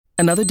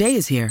Another day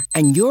is here,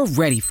 and you're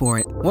ready for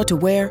it. What to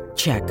wear?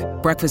 Check.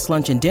 Breakfast,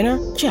 lunch, and dinner?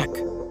 Check.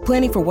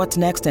 Planning for what's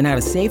next and how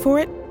to save for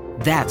it?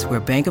 That's where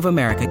Bank of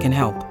America can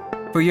help.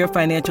 For your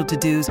financial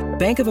to-dos,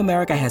 Bank of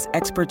America has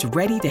experts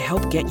ready to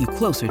help get you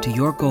closer to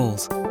your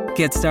goals.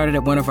 Get started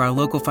at one of our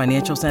local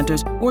financial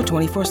centers or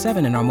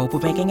 24/7 in our mobile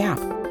banking app.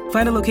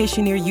 Find a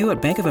location near you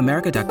at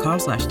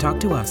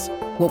bankofamerica.com/talktous.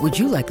 What would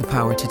you like the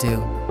power to do?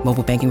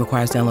 Mobile banking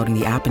requires downloading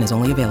the app and is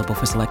only available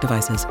for select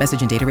devices.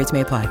 Message and data rates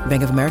may apply.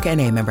 Bank of America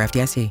N.A., member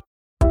FDIC.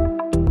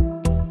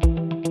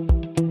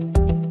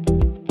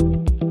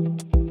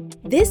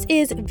 This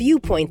is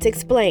Viewpoints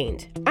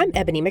Explained. I'm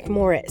Ebony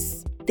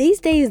McMorris.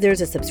 These days,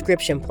 there's a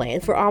subscription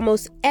plan for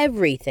almost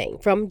everything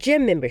from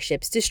gym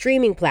memberships to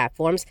streaming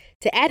platforms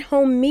to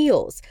at-home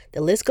meals. The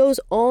list goes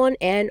on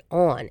and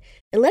on.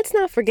 And let's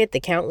not forget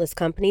the countless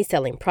companies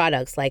selling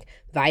products like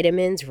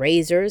vitamins,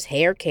 razors,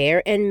 hair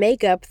care, and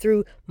makeup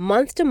through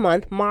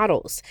month-to-month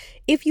models.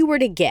 If you were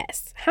to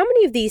guess, how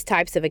many of these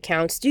types of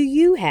accounts do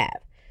you have?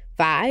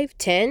 5,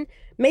 10?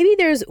 Maybe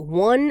there's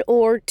 1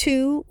 or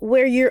 2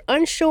 where you're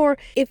unsure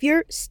if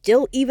you're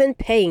still even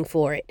paying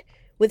for it.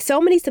 With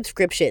so many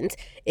subscriptions,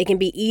 it can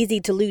be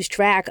easy to lose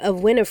track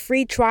of when a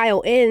free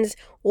trial ends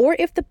or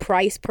if the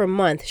price per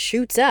month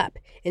shoots up.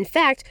 In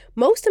fact,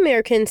 most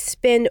Americans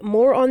spend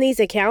more on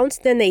these accounts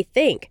than they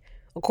think.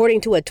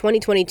 According to a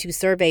 2022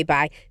 survey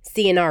by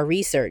CNR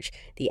Research,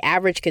 the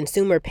average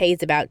consumer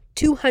pays about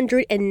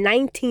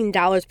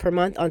 $219 per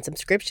month on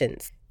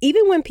subscriptions.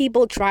 Even when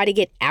people try to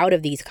get out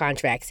of these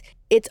contracts,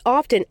 it's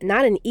often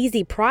not an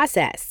easy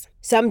process.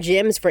 Some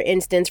gyms, for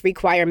instance,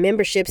 require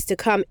memberships to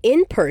come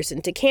in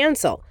person to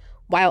cancel,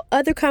 while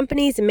other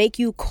companies make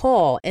you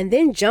call and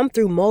then jump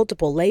through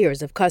multiple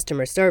layers of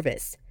customer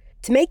service.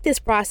 To make this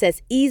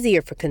process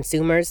easier for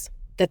consumers,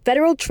 the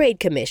Federal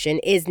Trade Commission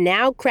is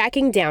now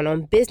cracking down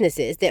on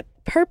businesses that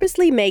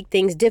purposely make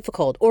things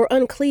difficult or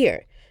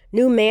unclear.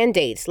 New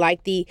mandates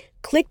like the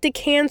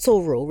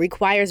click-to-cancel rule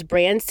requires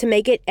brands to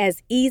make it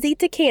as easy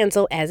to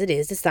cancel as it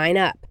is to sign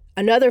up.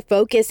 Another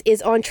focus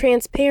is on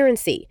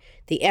transparency.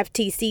 The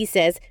FTC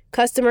says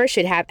customers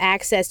should have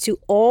access to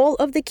all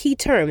of the key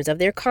terms of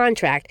their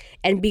contract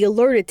and be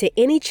alerted to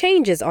any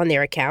changes on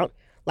their account,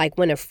 like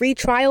when a free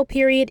trial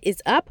period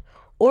is up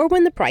or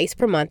when the price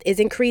per month is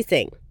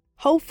increasing.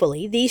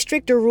 Hopefully, these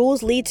stricter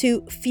rules lead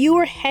to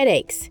fewer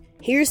headaches.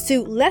 Here's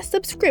to less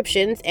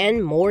subscriptions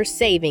and more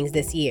savings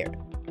this year.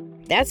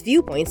 That's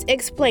Viewpoints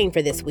Explained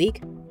for this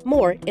week.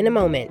 More in a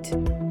moment.